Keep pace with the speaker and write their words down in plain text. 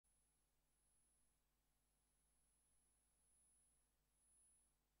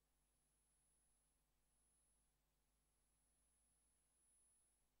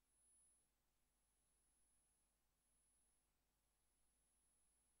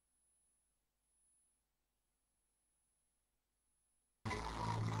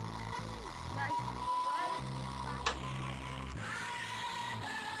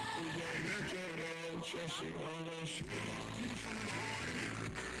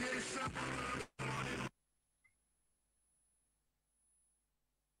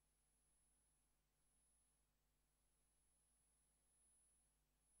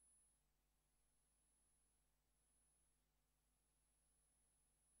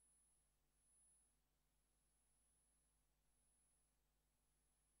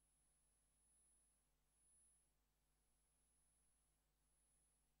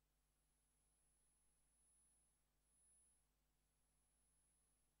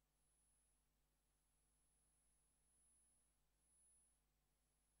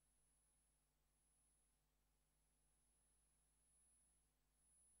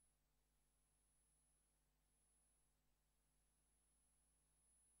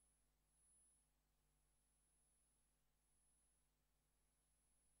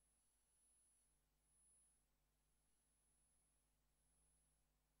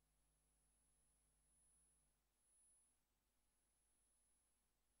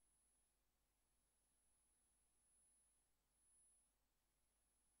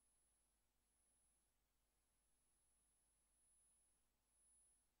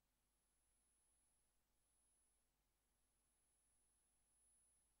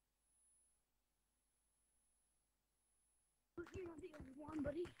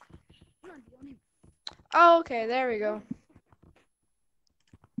Oh, okay, there we go.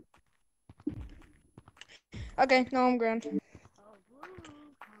 Okay, no, I'm grand.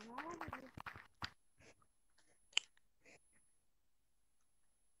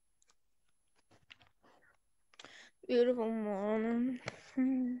 Beautiful morning.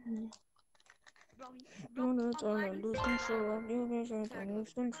 Donuts on the lose control. Donuts on the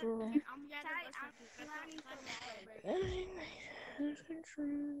lose control. Lose control.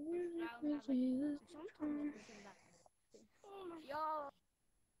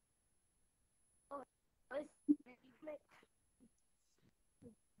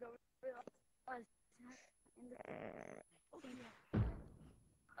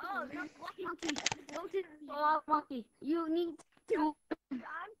 Oh, no, monkey. Don't hit monkey. You need to. I'm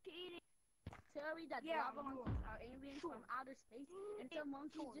cheating. Tell me that lava monkeys are aliens from outer space, and some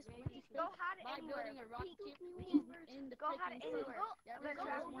monkeys just go hide by building a rocket ship in the freaking ceiling. Let's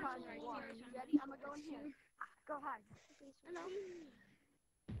try one right here. You ready? I'm gonna go in here. Go hide. Hello.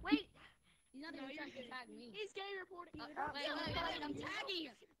 Wait. He's not even trying to tag me. He's getting reported. Wait, I'm tagging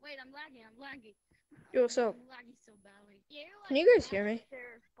you. Wait, I'm lagging. Yo, what's up? I'm lagging so badly. Can you guys hear me?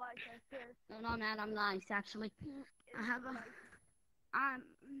 No, man, I'm nice actually. I have a. I'm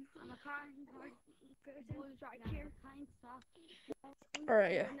a kind person right here.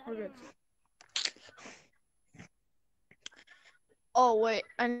 Alright, yeah, we're good. Oh, wait,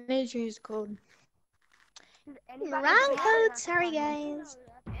 I need to use the code. Wrong code, sorry guys.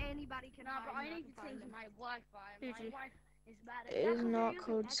 Anybody can. No, but I need to change my Wi-Fi. My Wi-Fi is bad. It is not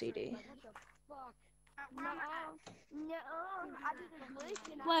code CD. What the fuck? No,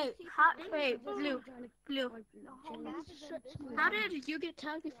 wait, Blue. How did you get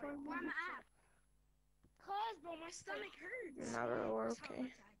tagged before me? Cause, bro, my stomach hurts. Never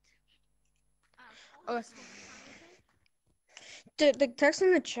okay. Okay. The text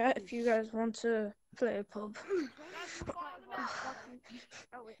in the chat if you guys want to play a pub.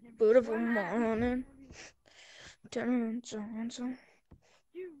 Beautiful morning.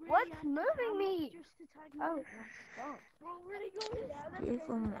 What's moving me? Oh,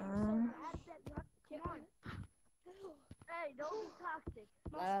 Beautiful morning. hey, don't be toxic.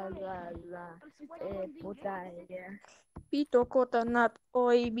 Pito kotanat,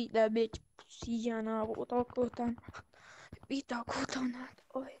 oi, beat that bitch. Sijana, Pito kotanat,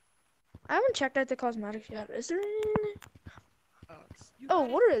 oi. I haven't checked out the cosmetics yet. Is there any? Oh,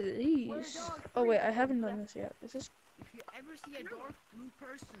 what are these? Oh wait, I haven't done this yet. Is this? If you ever see a dark blue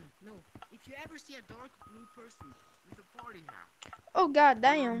person, there's a party now. Oh god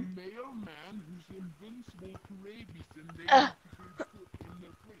damn. Mailman who's invincible to rabies and they need to be put in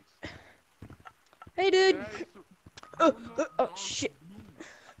their place. Hey dude. Oh shit.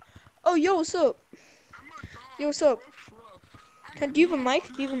 Oh yo, what's up? Yo, what's up? Do you have a mic?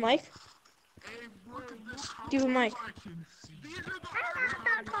 Do you have a mic? Do you have a mic?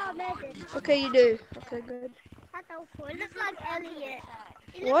 Okay, you do. Okay, good. It looks like Elliot.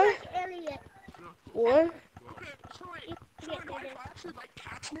 What? Elliot. What? Actually like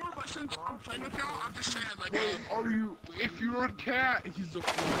cats more, but since I'm playing with y'all, I'm just saying like, are you? If you're a cat, he's a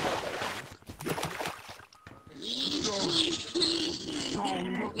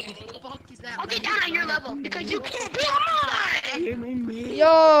I'll get down on your level because you can't be on mine.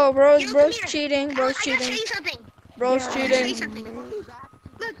 Yo, bro's cheating. Bro's I gotta show cheating. you something. Bro's I gotta show you cheating. something.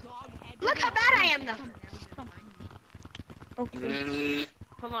 Look how bad I am though. Okay.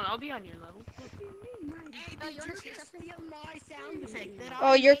 Hold on, I'll be on your level.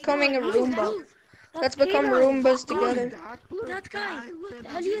 Oh, you're coming a Roomba. Let's become Roombas together. That guy.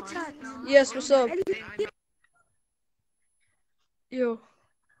 Elliot chat. Yes, what's up? Yo.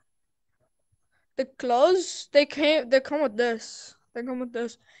 The claws, they come with this. They come with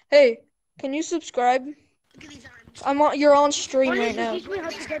this. Hey, can you subscribe? You're on stream right now. Teach me how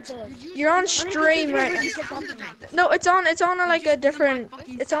to get this. You're on stream right now. No, it's on like a different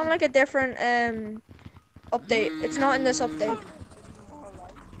update. It's not in this update.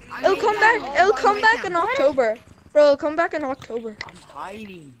 It'll come back in October. Bro, it'll come back in October. I'm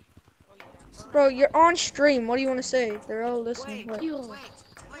hiding. Bro, you're on stream. What do you want to say? They're all listening. What do you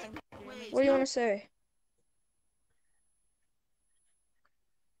want to say?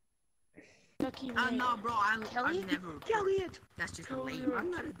 No, bro, I never. Elliot. That's just lame. I'm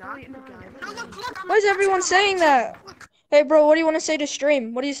not a doctor, guy. No, look, Why is everyone saying that? Hey, bro, what do you want to say to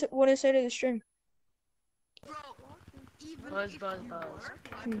stream? What do you want to say to the stream? Buzz.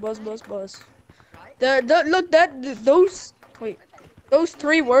 Buzz. Those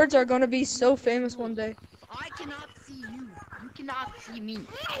 3 words are gonna be so famous one day. I cannot see you. You cannot see me.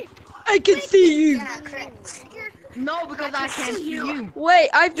 I can see you. No, because I can't see you. Wait,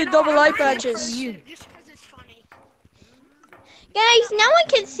 I have the double eye patches. Guys, no one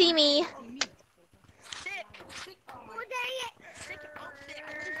can see me.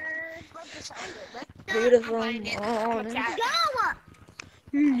 Beautiful morning.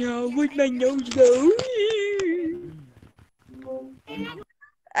 No, where'd my nose go?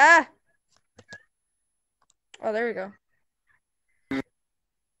 Ah! Oh, there we go.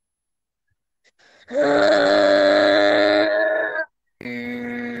 Hey,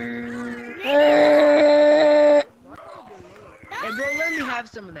 bro, let me have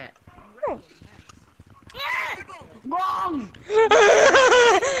some of that. Oh. Wrong! Wait.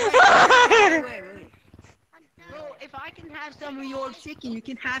 Bro, if I can have some of your chicken, you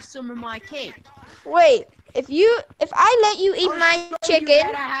can have some of my cake. Wait, if I let you eat my chicken,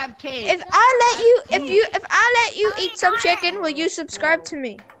 if I let you eat some chicken, will you subscribe to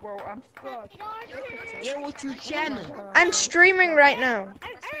me? Yeah, what's your channel? I'm streaming right now.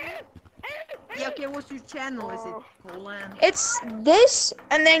 Yeah, okay, what's your channel? Is it Poland? It's this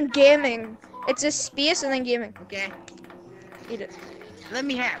and then gaming. It's a space and then gaming. Okay, Eat it. let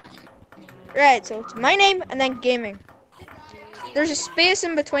me have. Right, so it's my name and then gaming. There's a space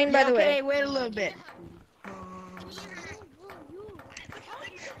in between, by the way. Okay, wait a little bit.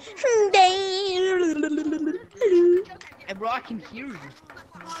 Hey, bro, I can hear you.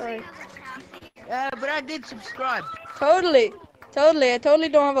 Sorry. But I did subscribe. Totally. I totally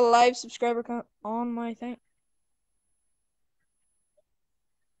don't have a live subscriber count on my thing.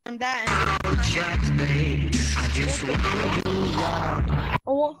 And that.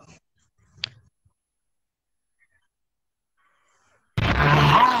 Oh.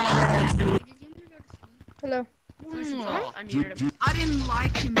 Hello. I muted him. I didn't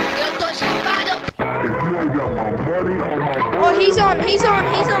like him. Oh, he's on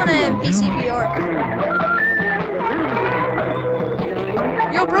PCVR.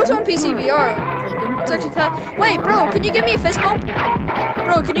 Yo, bro's on PCVR. It's actually tough. Wait, bro, can you give me a fist bump?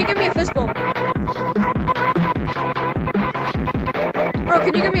 Bro, can you give me a fist bump? Bro,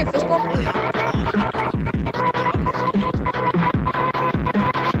 can you give me a fist bump?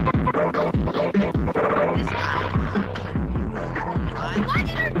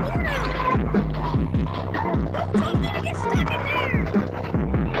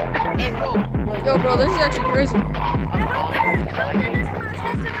 Yo, bro, this is actually crazy.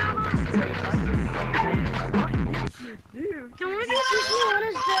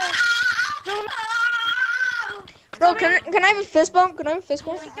 Bro, can I have a fist bump? Can I have a fist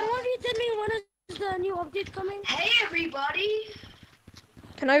bump? Can one of you tell me when is the new update coming? Hey, everybody.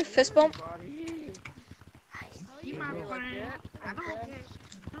 Can I have a fist bump?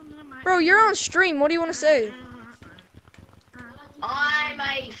 Bro, you're on stream. What do you want to say? I'm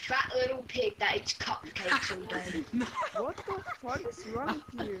a fat little pig that eats cupcakes all day. What the fuck is wrong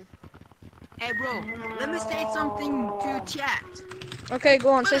with you? Hey, bro, let me say something to chat. Okay, go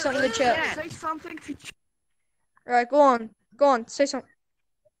on. Say something to chat. Say something to chat. Alright, go on. Go on. Say something.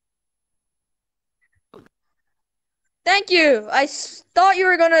 Thank you. I thought you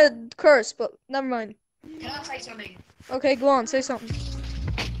were gonna curse, but never mind. Can I say something? Okay, go on. Say something.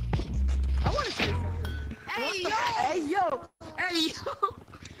 I want to say something. Hey, yo!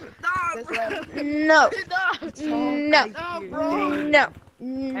 Stop! No. No. No.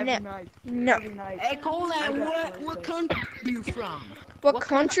 No. Hey, Colan, what country are you from? What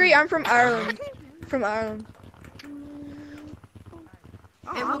country? I'm from Ireland. From Ireland.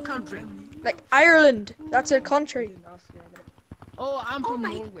 Hey, what country? Like Ireland. That's a country. Oh, I'm from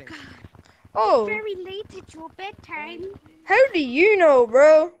Norway. Oh, Very late. It's your bedtime. how do you know,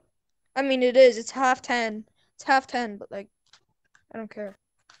 bro? I mean, it is. It's 10:30. It's 10:30, but like, I don't care.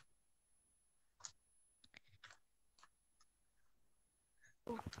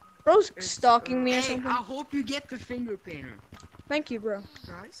 Bro's stalking me or Hey, something. I hope you get the finger painter. Thank you, bro.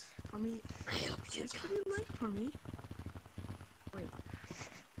 Guys, I mean, it's pretty late for me. Wait,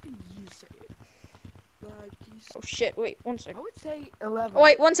 you say it. Like, Oh shit! Wait, one sec. I would say 11. Oh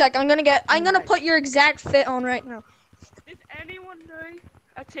wait, one sec. I'm gonna Right. put your exact fit on right now. Does anyone know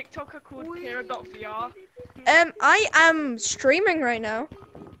a TikToker called Kira.vr? I am streaming right now.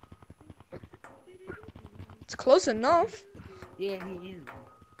 It's close enough. Yeah, he is.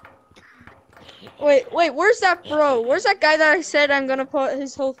 Wait, where's that bro? Where's that guy that I said I'm gonna put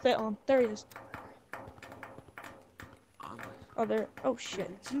his whole fit on? There he is. Oh, there. Oh shit.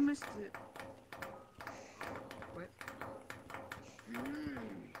 You missed it.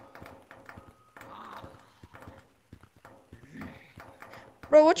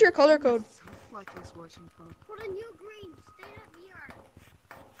 Bro, what's your color code? Like it's watching from. Put a new green. Stay up here.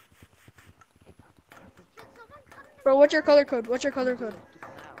 Can someone come to Bro, what's your color code? What's your color code?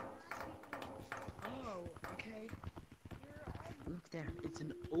 Oh, okay. Look there, it's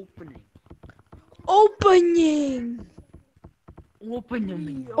an opening. Opening.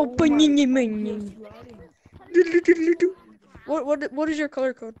 Opening. Opening. What is your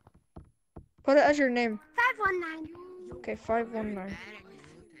color code? Put it as your name. 519? Okay, 519.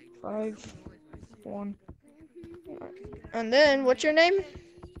 519. And then what's your name?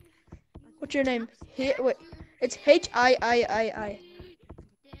 What's your name? Here, wait. It's Hiii. I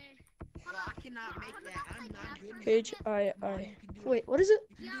cannot make that. I'm not good. Hiii. Wait, what is it?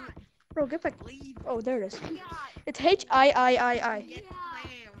 Bro, get back. Leave. Oh, there it is. Yeah. It's Hiii. Get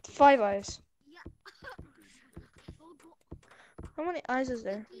the 5 eyes. How many eyes is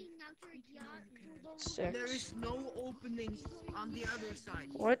there? There 6. is no openings on the other side.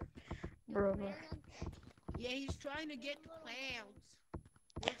 What? Bro. Yeah, he's trying to get the clouds.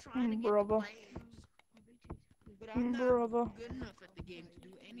 We're trying to get Brother. the clouds. But I'm not Brother. good enough at the game to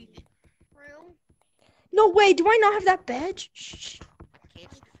do anything. No way, do I not have that badge? Shh.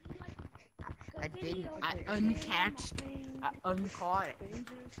 I didn't. I uncatched. I uncaught it. Dang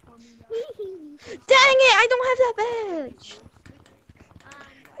it, I don't have that badge.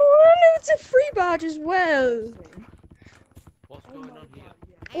 Oh, it's a free badge as well. What's going on here?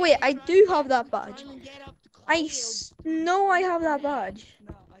 Wait, I do have that badge. Trying to get up the I clouds. know I have that badge.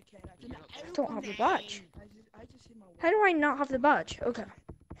 No, I can't. I don't have the badge. I just hit my wall. How do I not have the badge? Okay.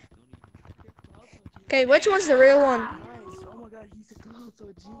 Okay, which one's the real one? Nice. Oh my god, he's a close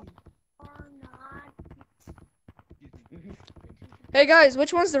OG. Hey guys,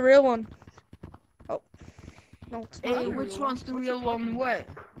 which one's the real one? Oh. No, it's not. Hey, which one's the real one? What?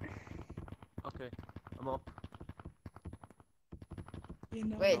 Okay, I'm up. You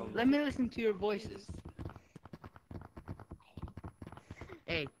know, Wait, let me listen to your voices.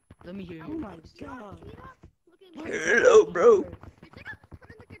 Hey, let me hear Oh you. my god. Hello, bro.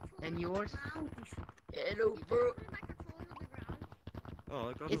 And yours? Hello, bro. Oh,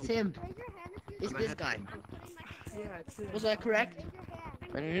 I got It's him. him. It's this guy. Yeah, it's it. Was that correct?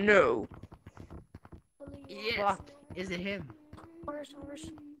 No. Yes. Fuck. Is it him?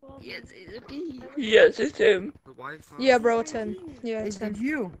 Yes, it's me. Yes, it's him. The Wi-Fi. Yeah, bro, it's him. Yeah, it's Is it him.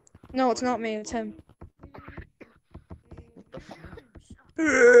 you? No, it's not me, it's him. What the fuck?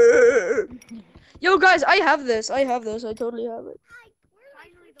 Yo, guys, I have this. I totally have it.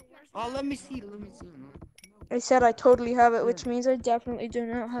 Oh, let me see. Let me see. I said I totally have it, which means I definitely do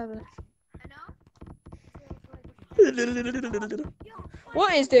not have it.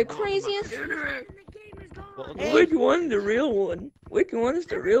 What is the craziest? What Hey. Which one's the real one? Which one is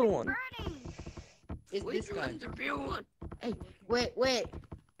the real one? It's this guy. The real one. Hey, wait.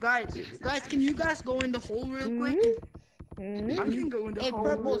 Guys, can you guys go in the hole real quick? I can go in the Hey, hole.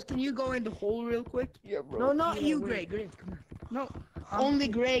 Purples, can you go in the hole real quick? Yeah, bro. No, not you, Gray. Gray, come on. No. Only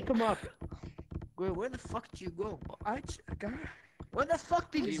Gray, come up. Gray, where the fuck did you go? I got Where the fuck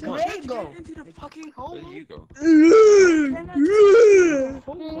did You Gray must go? into the fucking hole. Where you go?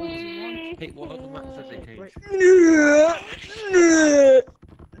 Hole. Hey, what other maps have they changed?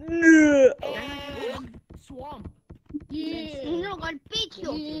 And swamp. Yeah. You know, gonna beat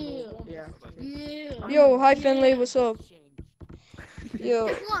you. Yeah. Yeah. Yo, hi Finley, what's up? Yo,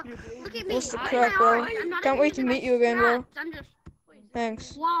 Look at me. what's the crack, bro? Can't wait to meet you again, bro. I'm just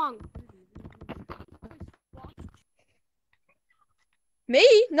Thanks. long.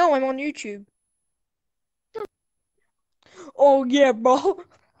 Me? No, I'm on YouTube. Oh yeah, bro.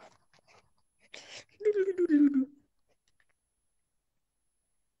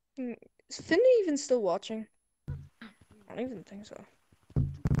 Is Finny even still watching? I don't even think so.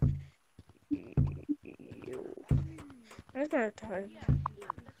 I'm just gonna type.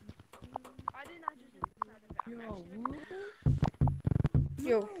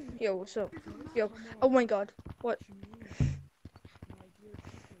 Yo, what's up? Yo, oh my god, what?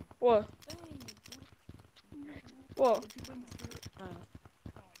 What? What?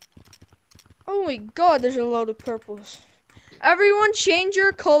 Oh my god, there's a lot of purples. Everyone change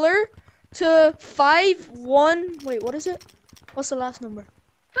your color to 5-1. Wait, what is it? What's the last number?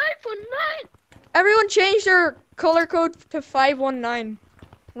 519. Everyone change their color code to 519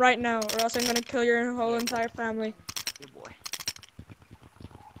 right now, or else I'm gonna kill your whole entire family. Good boy.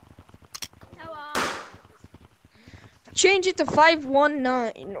 Hello. Change it to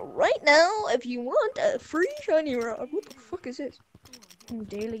 519 right now if you want a free shiny rock. What the fuck is this?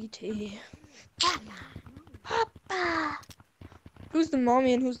 Daily tea. Papa. Who's the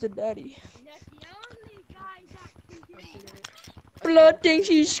mommy and who's the daddy? That's the only guy that can do it. Blood thinks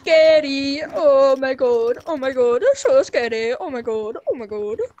she's scary. Oh my god. Oh my god. So scary. Oh my god. Oh my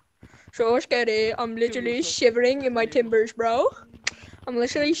god. So scary. I'm literally shivering in my timbers, bro. I'm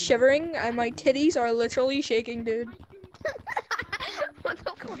literally shivering and my titties are literally shaking, dude.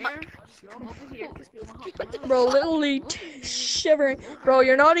 Bro, literally shivering. Bro,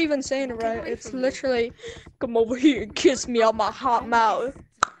 you're not even saying it right. It's literally, come over here and kiss me on my hot mouth.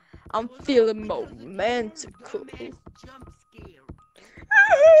 I'm feeling romantical.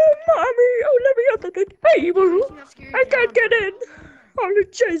 Oh, mommy, oh, let me under the table. I can't get in. Oh,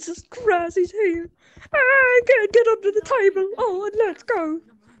 Jesus Christ, he's here. I can't get under the table. Oh, and let's go.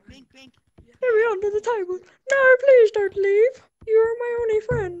 Let me under the table. No, please don't leave. You're my only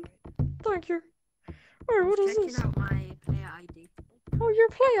friend. Thank you. Alright, what is this? Out my player ID. Oh, your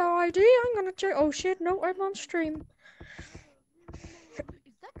player ID? I'm gonna check. Oh shit, no, I'm on stream.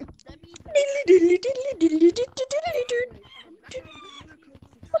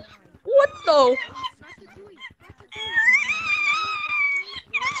 What the?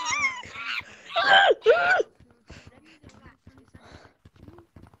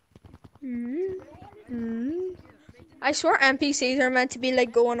 I swear NPCs are meant to be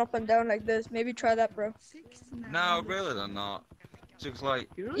like going up and down like this. Maybe try that, bro. No, really they're not. It's just like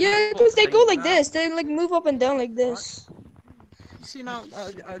Yeah, because they go like this. They like move up and down like this. you see now.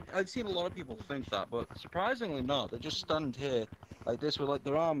 I've seen a lot of people think that, but surprisingly not. They just stand here like this with like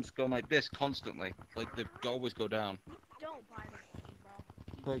their arms going like this constantly. Like they always go down. Don't buy that,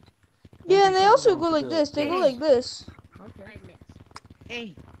 bro. Like Yeah, and they also go like this. They go like this. Okay.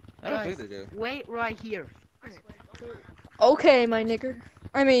 Hey, I don't think they do. wait right here. Okay, my nigger.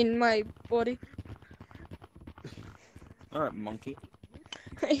 I mean, my buddy. All right, monkey.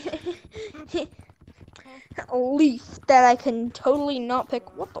 A leaf that I can totally not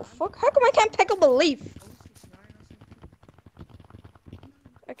pick. What the fuck? How come I can't pick up a leaf?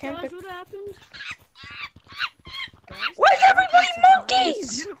 I can't pick. What happened? Where's everybody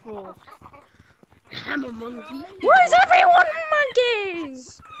monkeys? Beautiful. I'm a monkey. Where's everyone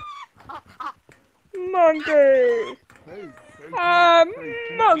monkeys? Monkey.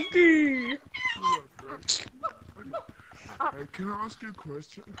 Monkey. Hey, can I ask you a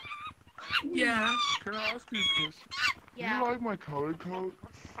question? Yeah. Can I ask you a question? Do Yeah. you like my color code?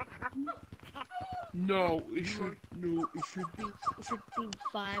 No, it should be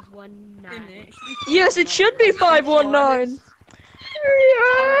 519. Yes, it should be 519.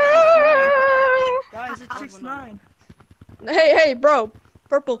 Guys, it's 6-9. Hey, bro.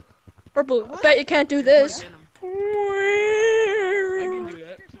 Purple. I bet you can't do this.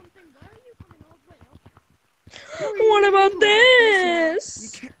 What about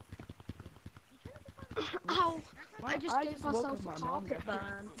this? Ow! I just gave myself a carpet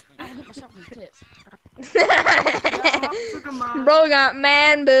burn. What's up with tits? Bro got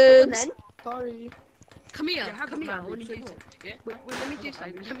man boobs. Sorry. Come here, Yeah, come here. man, Let me do please. something. Yeah. Wait, let me do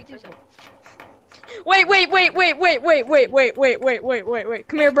something. Let me do something. Wait.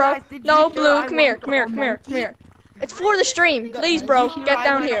 Come here, bro. Guys, did No, you Blue, know I come here. want a monkey? It's for the stream. Please, bro, get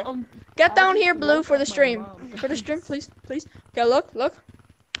down here. Get down here, Blue, for the stream. For the stream, please. Okay, look.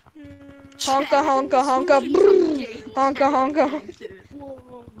 Honka. Brrr. Honka.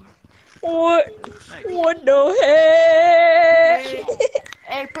 What the heck?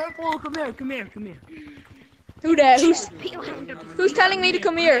 Hey, Purple, come here. Who that? Who's telling me to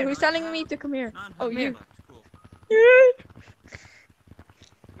come here? Who's telling me to come here? Oh, you.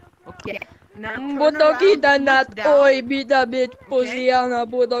 Okay. Now turn Buto around, kita look na down. toy bida bit pusiana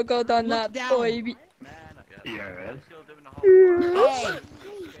buto kita na Look down. toy. Yeah. Still doing the Hey,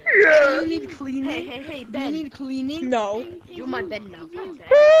 you need cleaning? Hey, Do you Ben. need cleaning? No. You're my Ben now.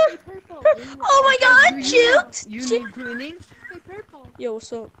 Oh my god, shoot! You need cleaning? Hey, Purple. Yo,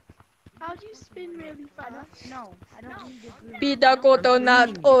 what's up? How do you spin really fast? No, I don't need it. Bita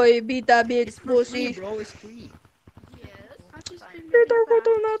coconut, oi, bita bit It's for free, pussy. bro. It's free. How do you spin Bita really fast?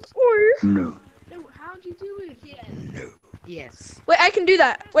 coconut, oi. No, how'd you do it? Yes. Wait, I can do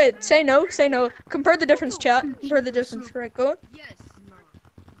that. Wait, say no, say no. Compare the difference, chat. Compare the difference. Right, go. Yes.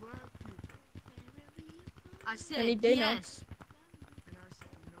 I said Any day now. yes.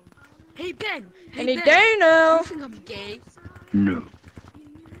 Hey Ben. Hey Any Ben. day now. You think I'm gay? No.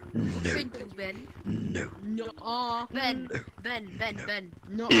 Think you, Ben? No. No. Ben. Ben.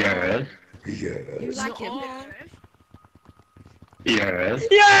 No. Yes. You like him? Yes.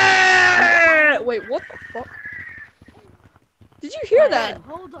 Yeah! Wait, what the fuck? Did you hear that?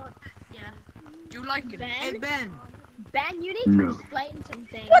 Hold on. Yeah. Do you like him? Ben? Hey Ben. Ben, you need No. to explain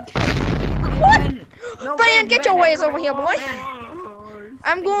something. What? What? Ben. No, Brian, get your ways over here, boy. Ben.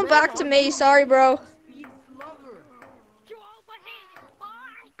 I'm going back to me. Sorry, bro. He's lover.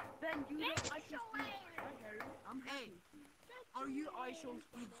 Ben, you know I should Hey, are you ISO?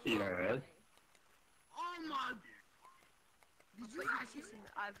 Yes. Oh my. Did you kiss him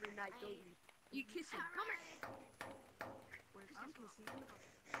every night, don't you? You kiss him. Come here.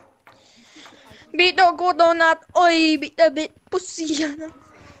 Bita coconut, oi, bita bit pussy.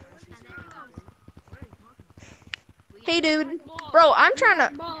 Hey, dude. Bro, I'm trying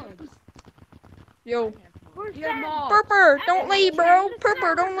to. Yo. Purper, don't leave, bro.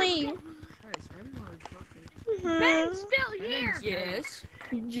 Purper, don't leave. Ben's still here. Yes.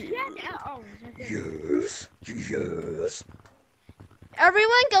 Yes. Yes.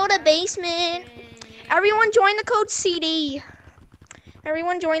 Everyone go to basement. Everyone join the code CD.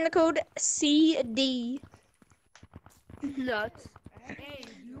 Everyone join the code CD. Nuts. Hey,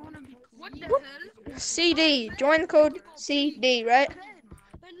 you wanna be what the What? hell? CD. Join the code CD, right?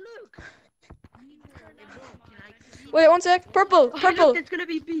 Ben, look. Wait, one sec. Purple, Oh, purple, look, there's gonna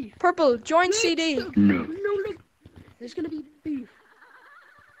be beef. purple. Join CD. No. No, look. There's gonna be beef.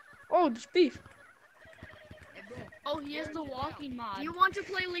 Oh, there's beef. Oh, here's the walking mod. Do you want to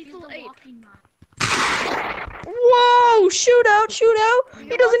play Lethal 8? Whoa! Shootout, shootout.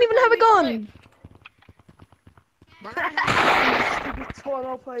 He doesn't even have a gun.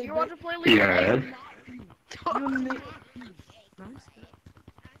 Do you want to play Lethal 8? Yes.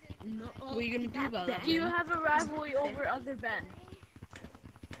 No. What are you gonna do about that? Do you have a rivalry over other Ben?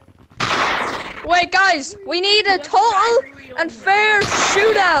 Wait, guys, we need a total and fair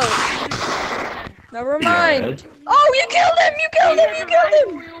shootout. Never mind. Oh, you killed him! You killed him! You killed him!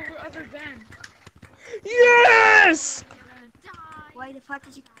 Rivalry over other Ben. Yes! Why the fuck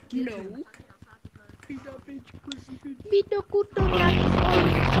did you? No.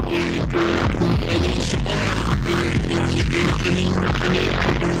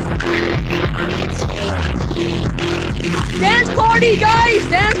 Dance party, guys!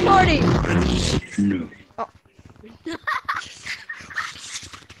 Dance party! No.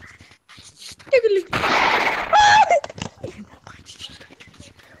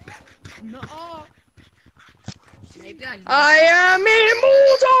 No. Maybe I am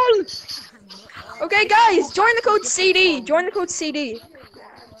immortal! Okay, guys, join the code CD. Join the code CD.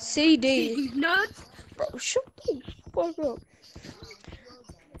 CD. He's nuts. Bro, shut the fuck up.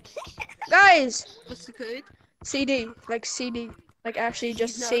 Guys, What's the code? CD. Like CD. Like actually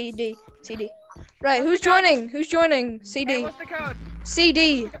just CD. CD. Right, who's joining? Who's joining? Hey, CD. what's the code?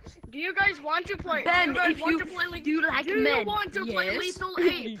 CD. Do you guys want to play? Ben, do you guys if want you to play Lethal? do like Do men, you want to play yes. Lethal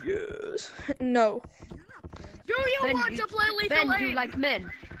 8? Yes. No. Do you Ben, want to play Lethal Ben, 8? do you like men?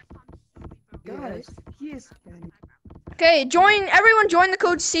 Guys, he is Ben. Okay, join. Everyone join the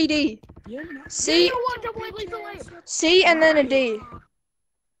code CD. You're not. Do C. you want to play Lethal 8? C and then a D.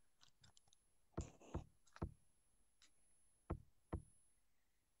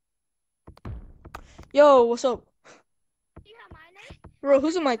 Yo, what's up? Bro,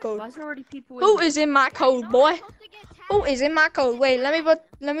 who's in my code? There's already people. Who is in my code, boy? Who is in my code? Wait, let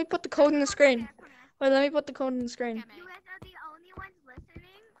me put the code in the screen. Wait, let me put the code in the screen. You guys are the only ones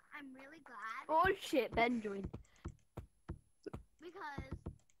listening. I'm really glad Oh shit, Ben joined. because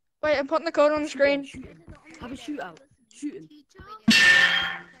Wait, I'm putting the code on the screen. Have a shootout. Shoot him.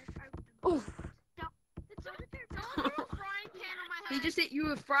 Oh. He just hit you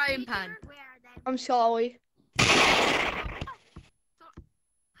with a frying pan. I'm sorry.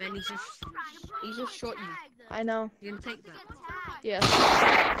 Ben, he just shot you. I know. You gonna take that? Yes.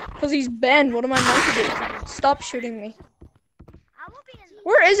 Cause he's Ben. What am I meant to do? Stop shooting me.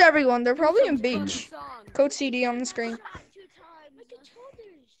 Where is everyone? They're probably in beach. Code CD on the screen.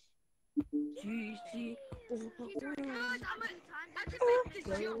 GG.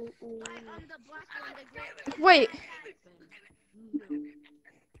 Wait.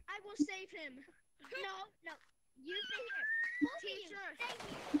 I will save him. No. You stay here. Teacher.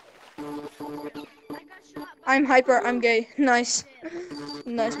 I got shot by I'm hyper. I'm gay. Nice.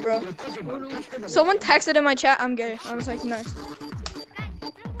 Nice, bro. Someone texted in my chat, I'm gay. I was like, nice.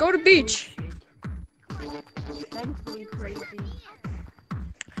 Go to beach. That's pretty crazy.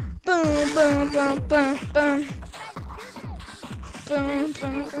 Boom, boom, boom, boom, boom. Boom,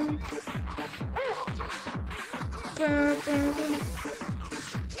 boom, boom. Boom, boom, boom.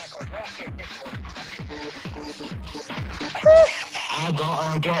 I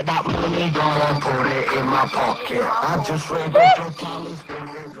gotta get that money, gotta put it in my pocket. I just read the Cali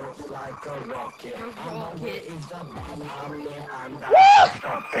spinning just like a rocket. I know it is a bad habit and I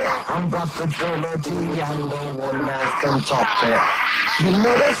stop it. I'm about to drill a G and no one else can top it. You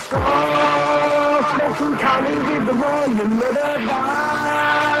know the stuff, smoking Cali with the one, you know the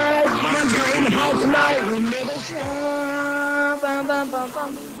vibe. I'm going home tonight, we know the stuff. Bum, bum, bum,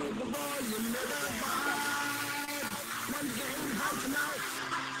 bum.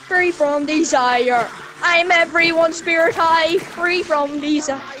 Free from desire. I'm everyone's spirit high. Free from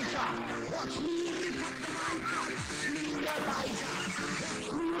desire.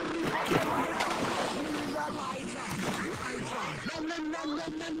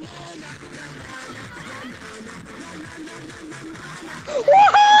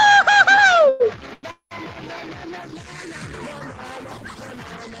 Woohoo!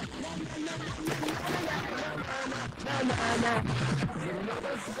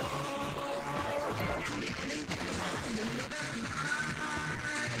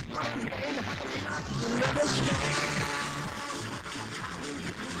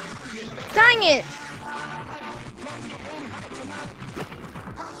 Dang it!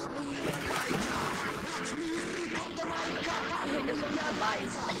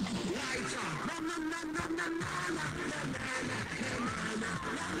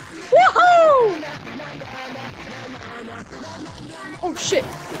 Woohoo! Oh shit!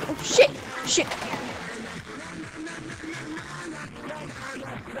 Oh shit! Shit!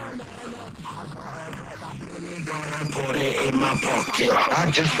 Put it in my pocket. I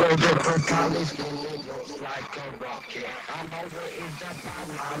just rolled up a Cali spinning just like a rocket. I know it is a bad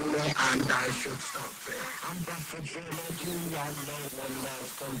habit and I should stop it. I'm about to drill a G and no one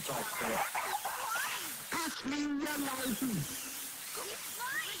else can top it. Pass me your license. He's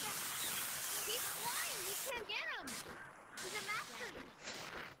flying. You can't get him. He's a master.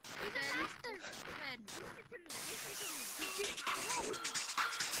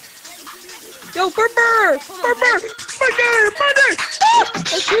 Yo, Burper! Burper! Burger! Burger! Ah!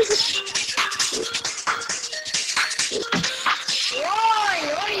 Oh, Jesus.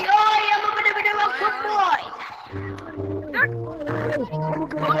 I'm a bit of a good boy.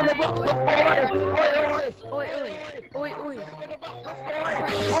 Oi, oi.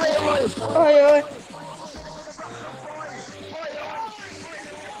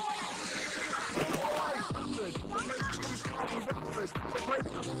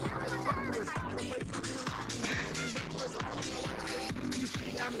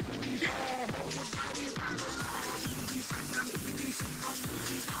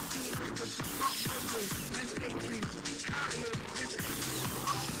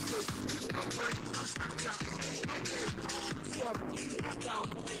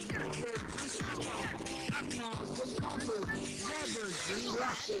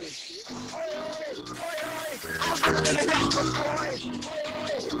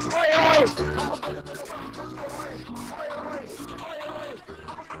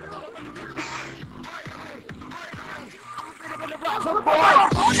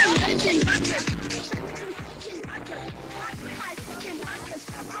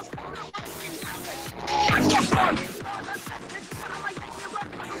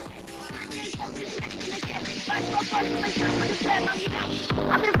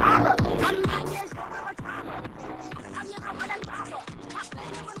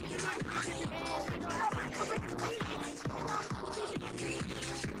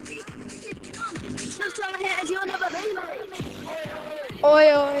 Oi,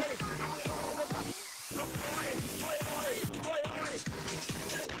 oi.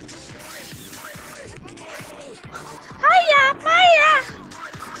 Hiya, hiya.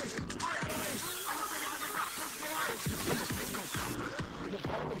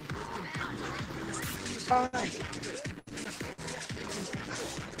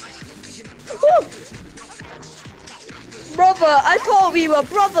 Woo. Brother, I thought we were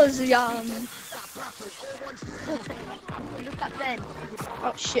brothers, Jan. Look at Ben.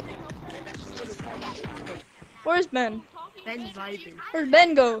 Oh shit. Where's Ben? Ben's vibing. Where's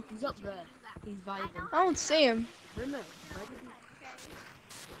Ben go? He's up there. He's vibing. I don't see him. Remember?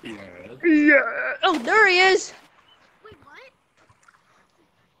 Yeah. Oh, there he is. Wait, what?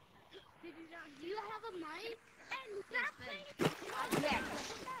 Do you have a mic? Yes.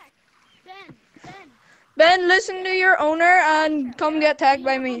 Ben. Ben, listen to your owner and come get tagged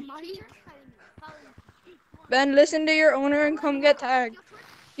by me. Ben, listen to your owner and come get tagged.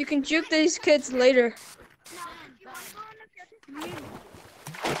 You can juke these kids later.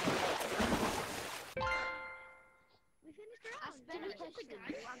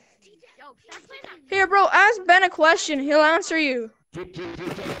 Here, bro, ask Ben a question. He'll answer you. This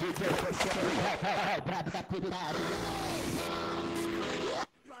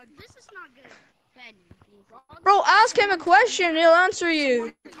is not good. Ben. Bro, ask him a question. He'll answer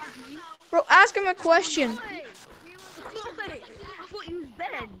you. Bro, ask him a question. I thought he was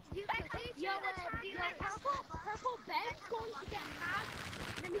Ben. Purple Ben's going to get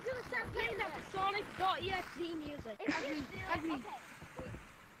hacked. Then he's gonna start playing that Sonic.exe music.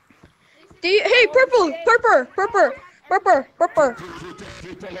 Hey, Purple.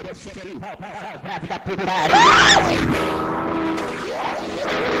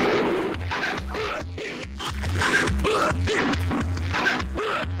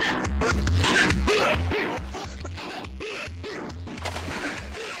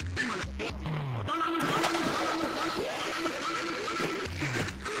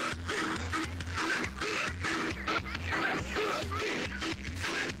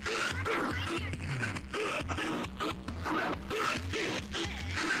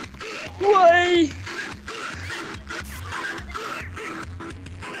 Why?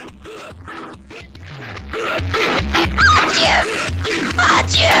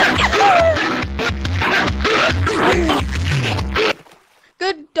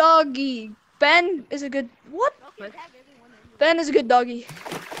 Good doggy. Ben is a good. What? Ben is a good doggy.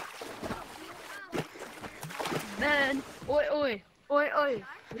 Ben. Oi.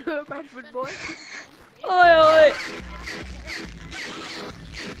 Bradford boy. Oi.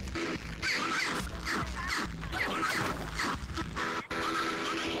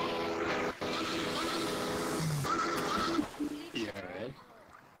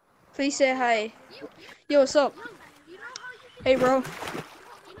 Please say hi. Yo, what's up? Hey, bro.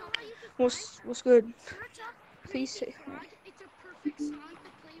 What's good? Please say hi. It's a perfect song to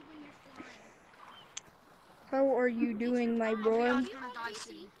play when you're flying. How are you doing, my bro?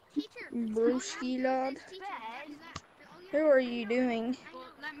 Brewski lad. How are you doing?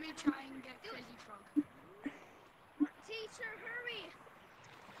 Let me try and get Crazy Frog. Teacher, hurry!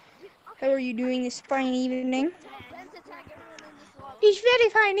 How are you doing this fine evening? It's very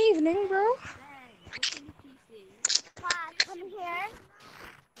fine evening, bro. Come here.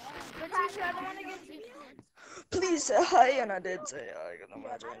 Teacher, I don't want to get you. Please say hi, and I did say hi, because I'm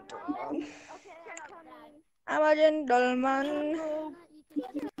a gentleman. I'm a gentleman.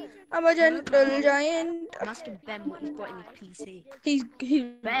 I'm a gentle giant. I'm asking Ben what he's got in his PC. He's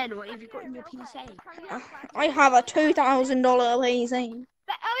Ben, what have you got in your PC? I have a $2,000 PC.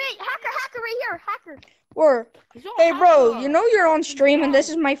 Oh, wait, hacker, right here, hacker. Where? He's not Hey, a bro, hacker. you know you're on stream, and this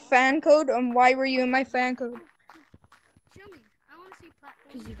is my fan code. And why were you in my fan code? Show me. I want to see platform.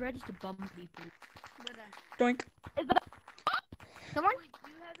 Because he's ready to bum people. Doink. Someone?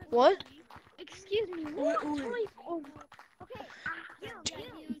 What? Excuse me. Okay.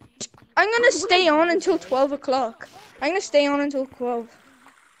 I'm gonna stay on until 12 o'clock. I'm gonna stay on until 12.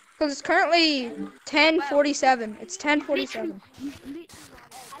 Because it's currently 10:47. It's 10:47.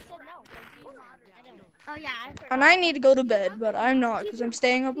 Oh, yeah. And I need to go to bed, but I'm not, because I'm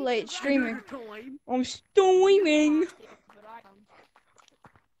staying up late streaming. I'm streaming.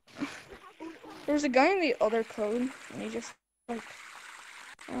 There's a guy in the other code, and he just, like,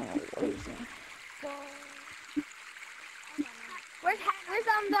 I don't know what he's doing. Where's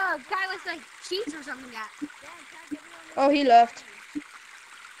the guy with like cheats or something at? Oh, he left.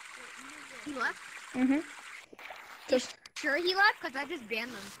 He left? Just Sure he left? Because I just banned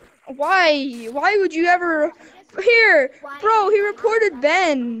them. why? Why would you ever? Here, bro. He reported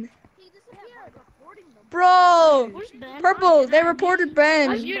Ben. Bro, Purple. They reported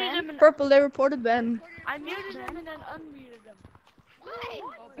Ben. Purple. They reported Ben. I muted him and then unmuted him.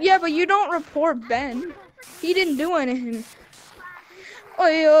 Yeah, but you don't report Ben. He didn't do anything.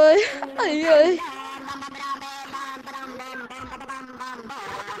 Oi, oi, oi, oi.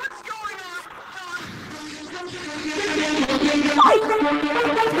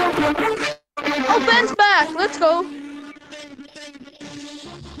 Oh, Ben's back. Let's go.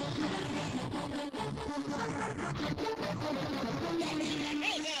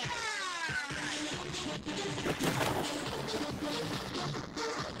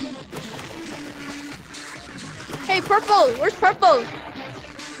 Hey, purple! Where's purple?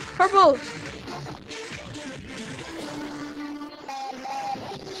 Purple!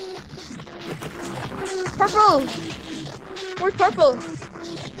 Purple! Where's purple?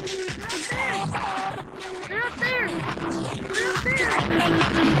 They're up there.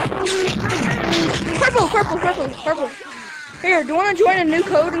 Purple. Here, do you want to join a new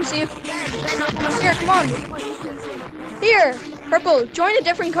code and see if... Here, come on. Here, purple, join a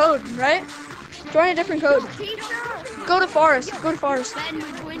different code, right? Join a different code. Go to forest.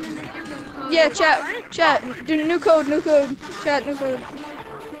 Yeah, chat. Do new code. Chat, new code.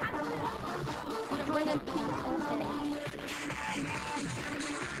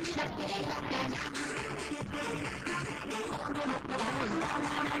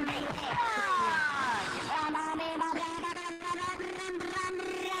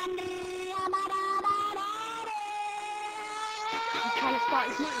 Trying to start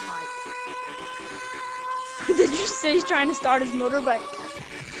his motorbike. Did you say he's trying to start his motorbike?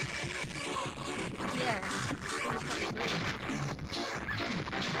 Yeah.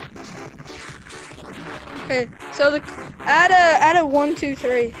 Okay, so add a 1, 2,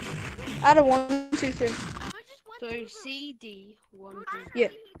 3. Add a 1, 2, 3. So CD 1, 2. Yeah.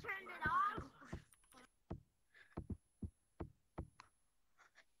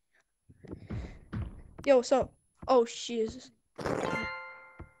 Yo, what's up? Oh, Jesus.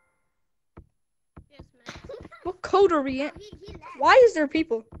 What code are we in? Why is there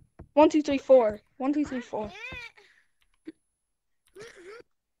people? 1, 2, 3, 4. 1, 2, 3, 4.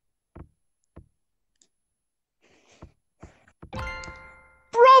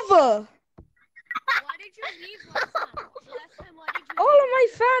 Brother! Why did you leave last time? Why did you All of my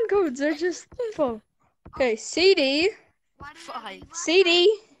fan codes are just full. Okay, CD. 5.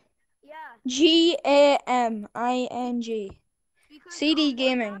 CD. Yeah. GAMING. CD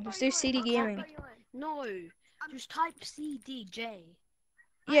Gaming. Let's do CD Gaming. No. Just type CDJ.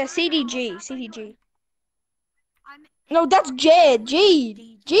 Yeah, CDG. CDG. No, that's J.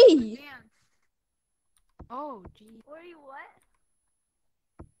 G. G. Oh, G. Where are you what?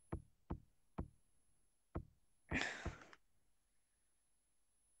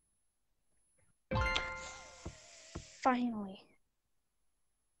 Finally.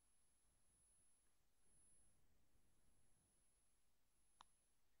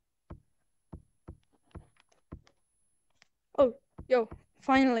 Oh, yo,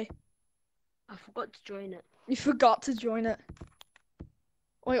 finally. I forgot to join it. You forgot to join it.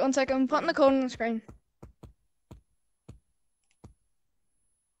 Wait 1 second, I'm putting the code on the screen.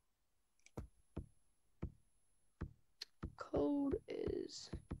 Code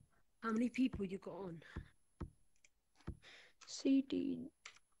is How many people you got on? CDG.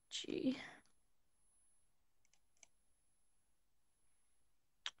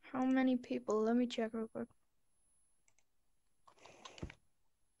 How many people? Let me check real quick.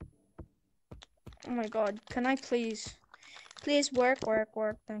 Oh my god, can I please work,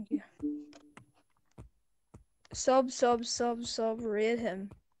 thank you. Sub, raid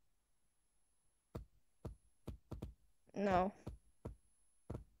him. No.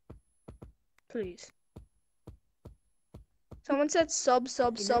 Please. Someone said sub,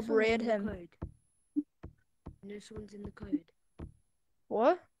 raid him. No, someone's in the code.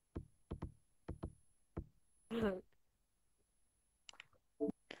 What? Look.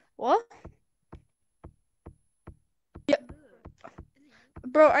 What? Yeah.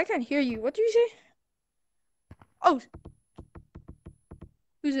 Bro, I can't hear you. What did you say? Oh.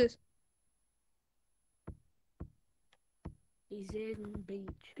 Who's this? He's in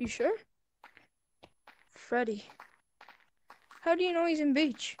beach. You sure? Freddy. How do you know he's in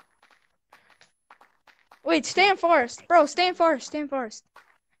beach? Wait, stay in forest. Bro, stay in forest.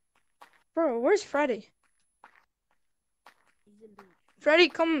 Bro, where's Freddy? He's in beach. Freddy,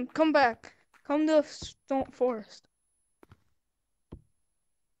 come back. Come to Stone Forest.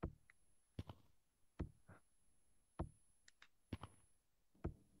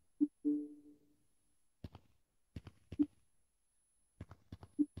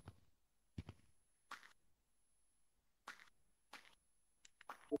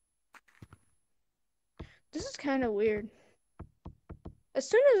 This is kind of weird. As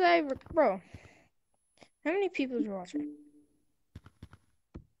soon as bro, how many people are watching?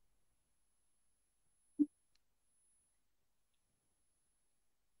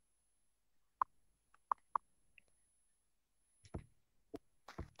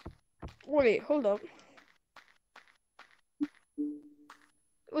 Wait, hold up.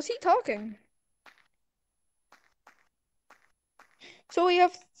 Was he talking? So we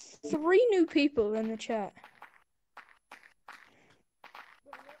have 3 new people in the chat.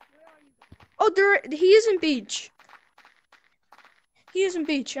 Oh, he is in beach. He is in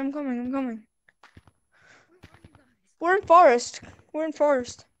beach. I'm coming. We're in forest.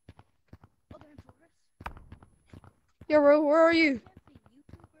 Yeah, bro, where are you?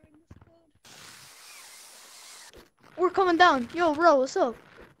 We're coming down. Yo, bro, what's up?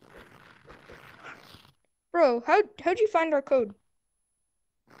 Bro, how'd you find our code?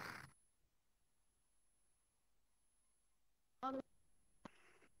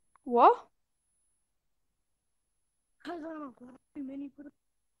 What?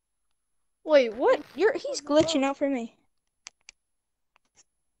 Wait, what? He's glitching out for me.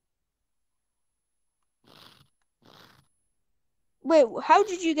 Wait, how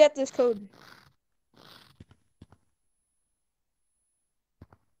did you get this code?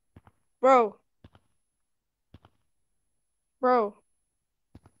 Bro.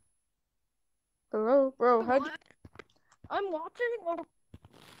 Hello, bro, I'm watching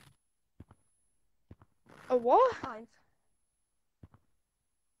a what?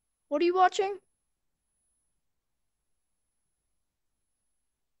 What are you watching?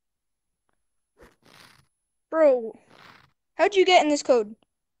 Bro, how'd you get in this code?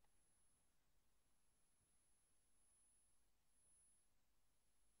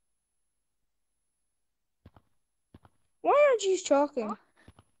 Why aren't you talking?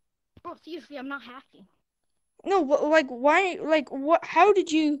 Oh, seriously, I'm not hacking. No, but like, why? Like, what? How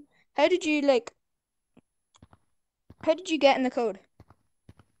did you get in the code?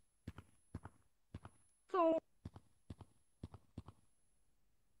 So,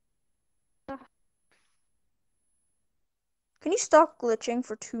 Can you stop glitching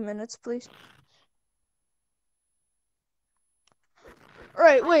for 2 minutes, please?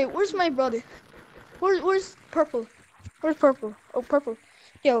 Alright, wait, where's my brother? Where's Purple? Where's Purple? Oh, Purple.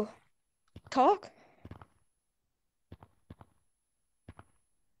 Yo, talk?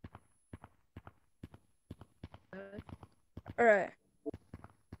 Alright.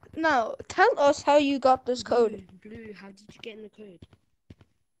 Now, tell us how you got this code. Blue, how did you get in the code?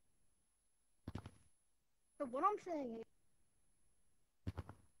 so what I'm saying is,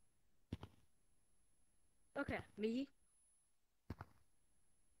 Okay, me.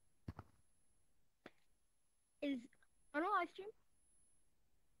 is on a live stream,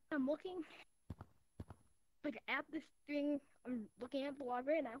 I'm looking at this thing. I'm looking at the live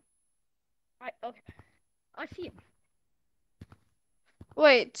right now. Okay. I see him.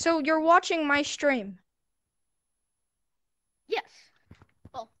 Wait, so you're watching my stream? Yes.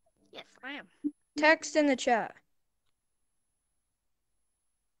 Oh, yes, I am. Text in the chat.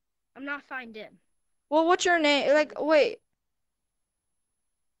 I'm not signed in. Well, what's your name? Like, wait.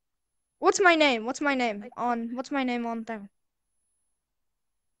 What's my name? What's my name on thing?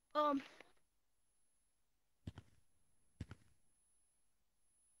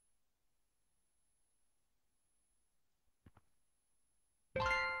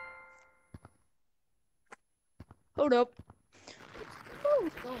 Hold up.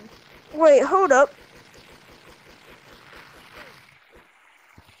 Wait, hold up.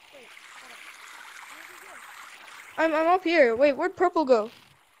 I'm up here. Wait, where'd Purple go?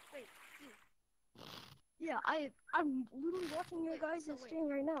 Yeah, I'm literally watching your guys' stream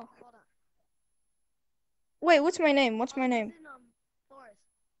right now. Hold on. Wait, what's my name? What's my name? It's in, Forest.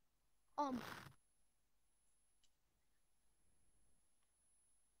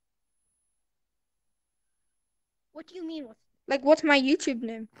 What do you mean? Like, what's my YouTube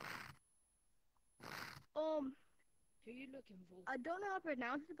name? Who are you looking for? I don't know how to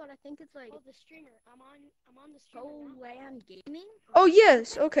pronounce it, but I think it's like. Oh, the streamer. I'm on the streamer. Goland Gaming. Oh,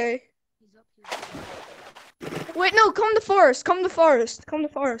 yes. Okay. He's up. Wait, no. Come to Forest. Come to Forest. Okay.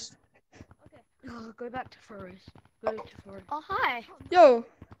 Oh, go back to Forest. Go to Forest. Oh, hi. Yo,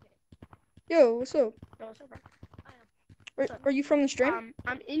 what's up? No, it's over. Are you from the stream?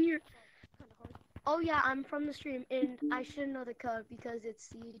 I'm in your. Oh yeah, I'm from the stream, and I should know the code because it's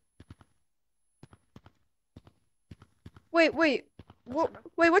the. Wait. Wait,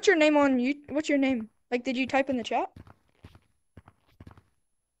 what's your name on you? What's your name? Like, did you type in the chat?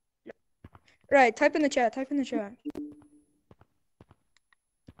 No. Right, type in the chat.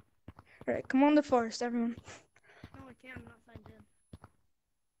 Alright, come on to Forest, everyone. No, I can't. I'm not signed in.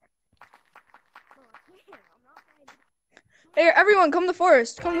 Oh, I can't. I'm not signed in. Hey, everyone, come to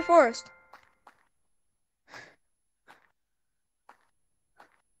Forest.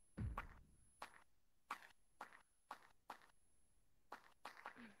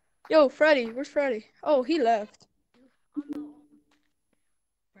 Yo, Freddy, where's Freddy? Oh, he left.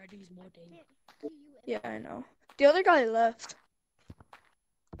 Freddy's more dangerous. Yeah, I know. The other guy left.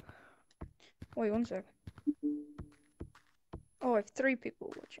 Wait, 1 sec. Oh, I have 3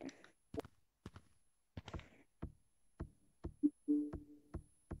 people watching.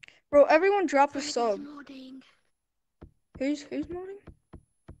 Bro, everyone drop a sub. Modding. Who's modding?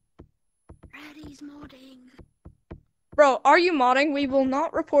 Freddy's modding. Bro, are you modding? We will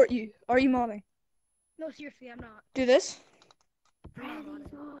not report you. Are you modding? No, seriously, I'm not. Do this. Freddy's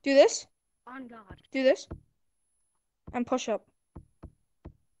modding. Do this. On God. Do this. And push up.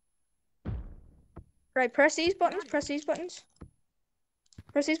 Right, press these buttons. Press these buttons.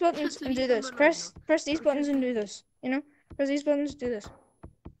 Press these buttons and do this. Press these buttons and do this. You know? Press these buttons, do this.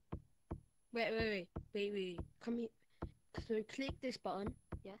 Wait. Come here. So click this button.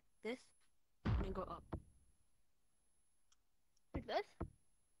 Yeah, this. And then go up. Like this?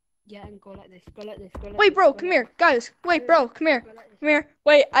 Yeah, and go like this. Go like this. Go like Wait, this, bro, go come like here. Guys, wait, bro, come here. this, go like this. Come here.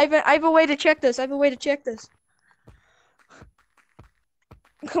 Wait, I have a way to check this. I have a way to check this.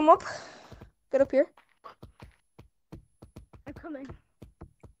 Come up. Get up here. I'm coming.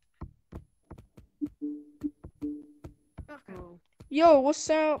 Okay. Oh. Yo, what's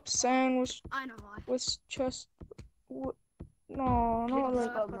up, Sam? I know why. What's just... What? No, Click not this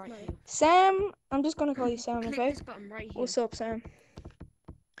like... button right here. Sam, I'm just gonna call you Sam, Click okay? this button right here. What's up, Sam?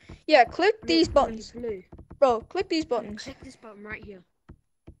 Yeah, click these Blue, buttons. Blue. Bro, click these buttons. Click this button right here.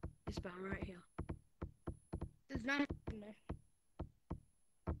 This button right here. There's nothing in there.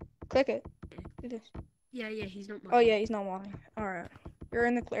 Click it. Do this. Yeah, he's not. Oh, yeah, he's not wanting. Alright. You're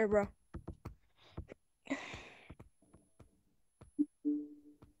in the clear, bro.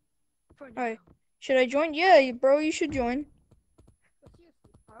 For Alright. Should I join? Yeah, bro, you should join.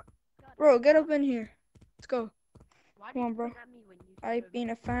 Bro, get up in here. Let's go. Come on, bro. I've been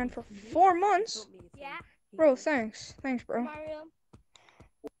a fan for 4 months. Yeah. Bro, thanks. Thanks, bro. Mario.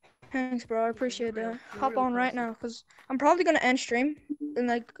 Thanks, bro. I appreciate that. Hop on right now, because I'm probably going to end stream in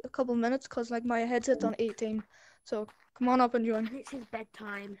like a couple minutes, because like my headset's on 18. So come on up and join. And it's his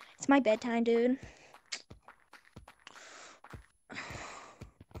bedtime. It's my bedtime, dude.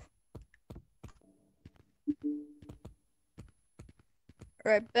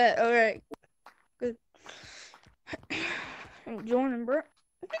 Alright, bet. Alright. Good. I'm joining, bro.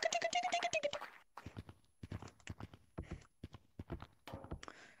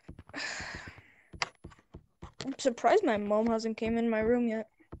 I'm surprised my mom hasn't came in my room yet.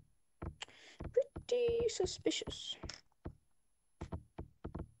 Pretty suspicious.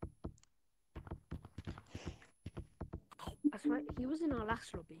 I swear, he was in our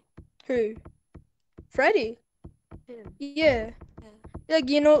last lobby. Who? Freddy? Him. Yeah. Like,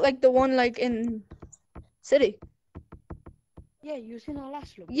 you know, like the one like in City. Yeah, he was in our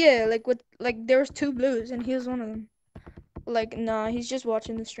last lobby. Yeah, like with like there was 2 blues and he was one of them. Like, nah, he's just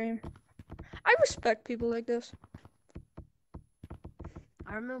watching the stream. I respect people like this.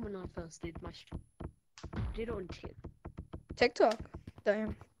 I remember when I first did my stream. Did it on TikTok.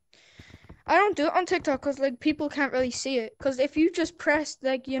 Damn. I don't do it on TikTok because like people can't really see it. Because if you just press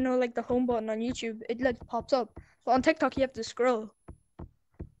like, you know, like the home button on YouTube, it like pops up. But on TikTok you have to scroll.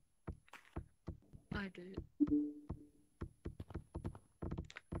 I do.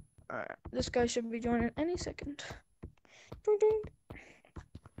 Alright, this guy should be joining any second. Ding, ding.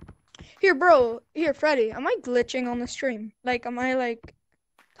 Here, bro. Here, Freddy. Am I glitching on the stream? Like, am I like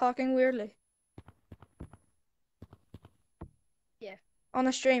talking weirdly? Yeah. On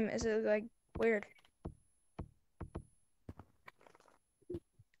the stream, is it like weird?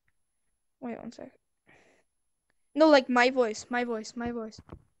 Wait 1 sec. No, like my voice.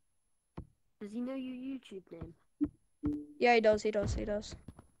 Does he know your YouTube name? Yeah, he does. What's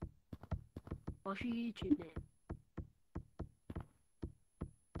your YouTube name?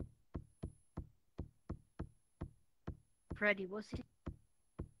 Freddy, what's it?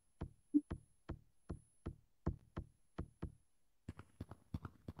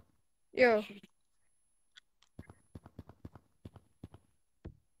 Yo.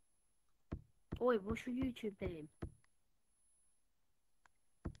 Oi, what's your YouTube name?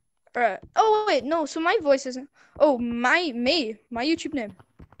 Alright. Oh wait, no. So my voice isn't. Oh, my YouTube name.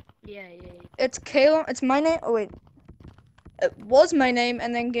 Yeah. It's Kayla. It's my name. Oh wait. It was my name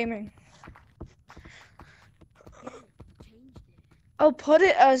and then gaming. Changed it. I'll put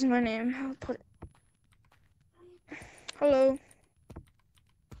it as my name. I'll put it. Hello.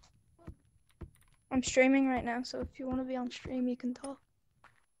 I'm streaming right now, so if you want to be on stream, you can talk.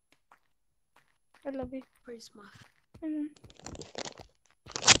 I love you. Where's my?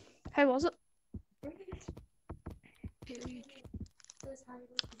 How was it?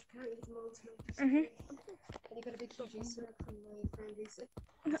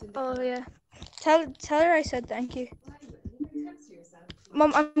 Oh yeah. Tell her I said thank you.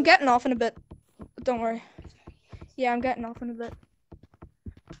 Mom, I'm getting off in a bit. But don't worry. Yeah, I'm getting off in a bit.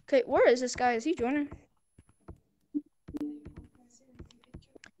 Okay, where is this guy? Is he joining?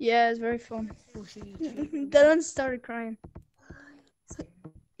 Yeah, it's very fun. Dylan started crying.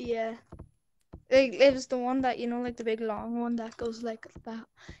 Yeah. It was the one that, you know, like the big long one that goes like that.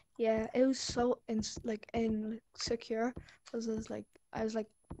 Yeah, it was so insecure because it was like I was like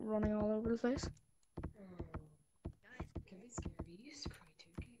running all over the place.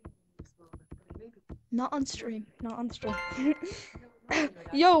 Not on stream. Not on stream.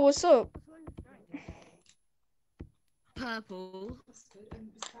 Yo, what's up? Purple.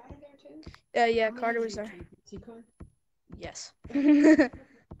 Yeah, Carter was there. Yes.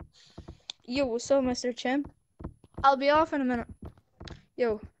 Yo, what's up, Mr. Chimp? I'll be off in a minute.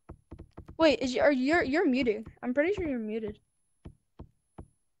 Yo. Wait, you're muted. I'm pretty sure you're muted.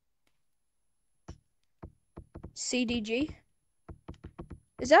 CDG?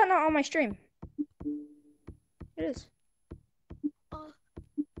 Is that not on my stream? It is.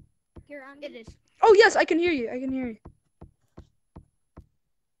 Here, it is. Oh yes, I can hear you. I can hear you.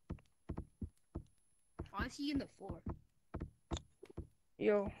 Why is he in the floor?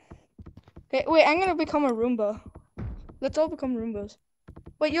 Yo. Okay, wait, I'm gonna become a Roomba. Let's all become Roombas.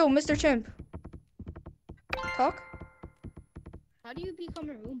 Wait, yo, Mr. Chimp. Talk? How do you become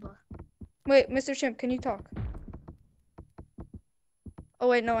a Roomba? Wait, Mr. Chimp, can you talk? Oh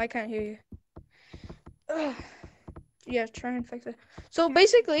wait, no, I can't hear you. Ugh. Yeah, try and fix it. So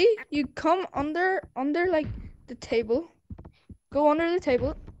basically, you come under like the table, go under the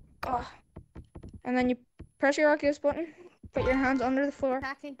table, and then you press your Oculus button, put your hands under the floor.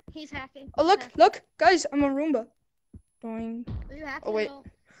 Hacking. He's hacking. Oh look, guys, I'm a Roomba. Boing. Are you hacking? Oh wait.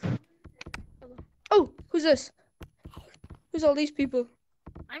 Oh, who's this? Who's all these people?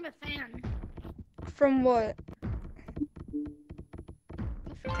 I'm a fan. From what? I'm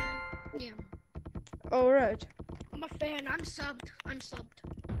a fan. Yeah. Oh right. I'm a fan. I'm subbed.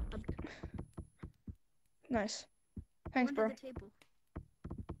 Nice. Thanks, bro. The table.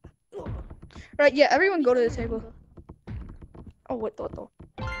 Right, yeah, everyone go to the table. Oh, what?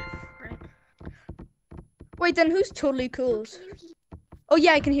 Right. Wait, then who's totally cool? Oh,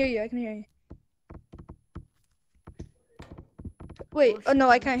 yeah, I can hear you. Wait, oh no,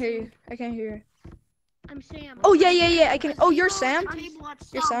 I can't hear you. I'm Sam. Oh, yeah, I can. Oh, you're Sam?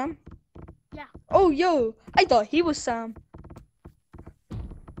 You're Sam? Yeah. Oh, yo, I thought he was Sam.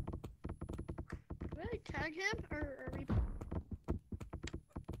 Really? Tag him? Or are we...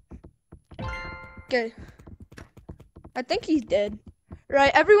 Okay. I think he's dead.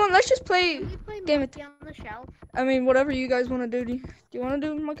 Right, everyone, let's just play Can we play Game of Monkey on the Shelf? I mean, whatever you guys want to do. Do you want to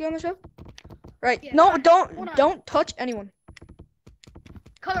do Monkey on the Shelf? Right. Yeah. No, Hold don't touch anyone.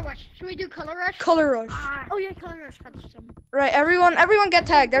 Color Rush. Should we do Color Rush? Color Rush. Oh yeah, Color Rush. Right, everyone get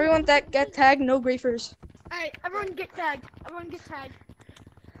tagged. Everyone that get tagged, no griefers. Alright, everyone get tagged.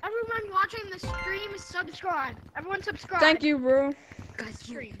 Everyone watching the stream, subscribe. Everyone subscribe. Thank you, bro. Guys,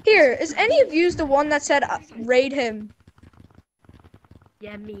 Here, is any of you the one that said raid him?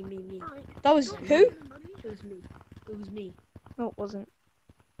 Yeah, me. That was who? It was me. No, it wasn't.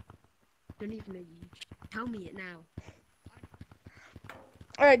 Don't even know you. Tell me it now.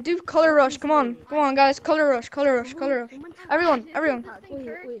 Alright, do Color Rush. Come on, guys. Color Rush. Everyone.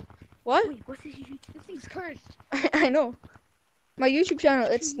 Wait. What? Wait, what's this YouTube? This thing's cursed. I know. My YouTube channel.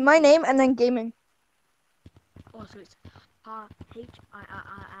 It's my name and then gaming. Oh, so it's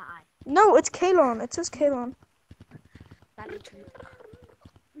H-I-I-I-I. No, it's Kalon. It says Kalon. That is true.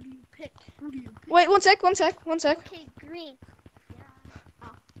 Who do you pick? Wait, one sec. Okay, green.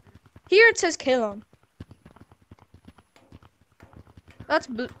 Here it says Kalon. That's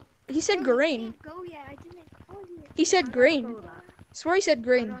blue. He said green. Go yet. I didn't call you. He said green. Swear he said How do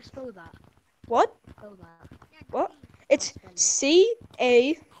green. I spell that? What? Spell that. What? It's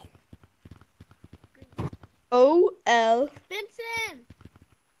CAOLAN Vincent,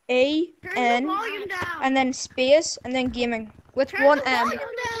 turn the volume down. and then space and then gaming with Turn one the M. volume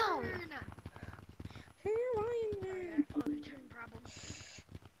down.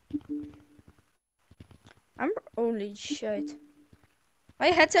 I'm holy shit. My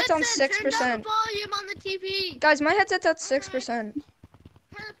headset's on Vincent, turn down 6%. the volume on the TV. Guys, my headset's at 6%.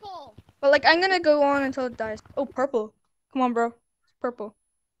 Purple. But like, I'm gonna go on until it dies. Oh, purple. Come on, bro. It's purple.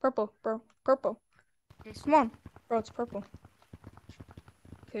 Purple, bro. Purple. Come on, bro. It's purple.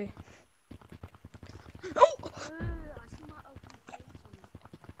 Okay. Oh!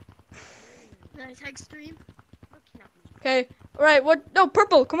 Did I tag stream? Okay. Alright, what? No,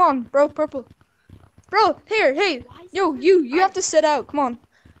 purple. Come on, bro. Purple. Bro, here, hey. Yo, you have to sit out. Come on.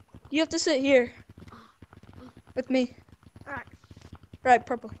 You have to sit here. With me. Alright. Right,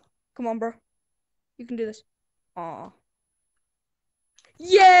 purple. Come on, bro. You can do this. Aw.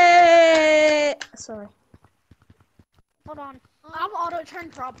 Yeah. Sorry. Hold on. I have auto turn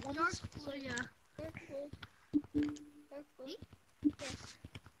problems. So yeah.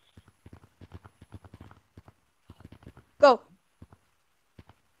 Go.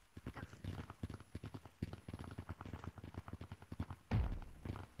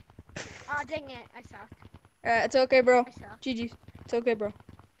 Ah, dang it. I suck. It's okay, bro. I suck. GG. It's okay, bro.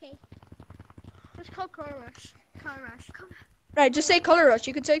 Let's call Color Rush. Color Rush. Come. Right, just say color rush.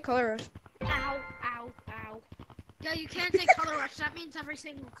 You could say color rush. Ow, ow, ow. Yeah, you can't say Color Rush. That means every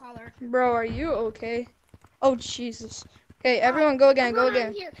single color. Bro, are you okay? Oh, Jesus. Okay, everyone go again. Go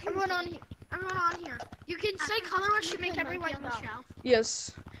again. Everyone on here. Everyone on here. You can say Color Rush to make everyone know.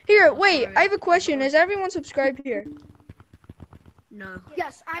 Yes. Here, wait. I have a question. Is everyone subscribed here? No,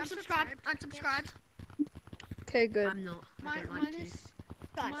 Yes, I'm subscribed. Unsubscribed. Okay, good. I'm not. I don't like Mine to. is.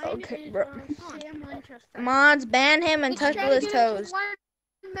 Okay, bro. Sam Winchester. Mods, ban him and touch Trying to his get him to toes.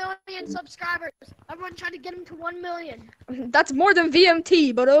 1 million subscribers. Everyone trying to get him to 1 million. That's more than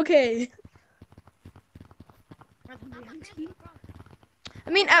VMT, but okay. I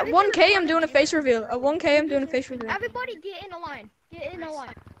mean, at 1K, I'm doing a face reveal. At 1K, I'm doing a face reveal. Everybody get in a line. Get in a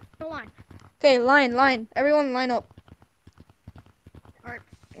line. A line. Okay, line. Everyone line up. Alright.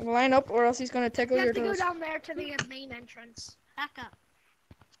 Line up, or else he's gonna tickle You your have to go toes. down there to the main entrance. Back up.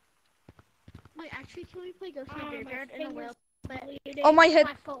 Wait, actually, can we play Ghost Graveyard in a little bit? Oh, my head.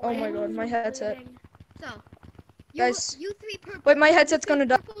 Oh my god, my headset. So, Guys. you three purples. Wait, my headset's gonna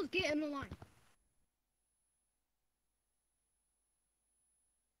die. Purples get in the line.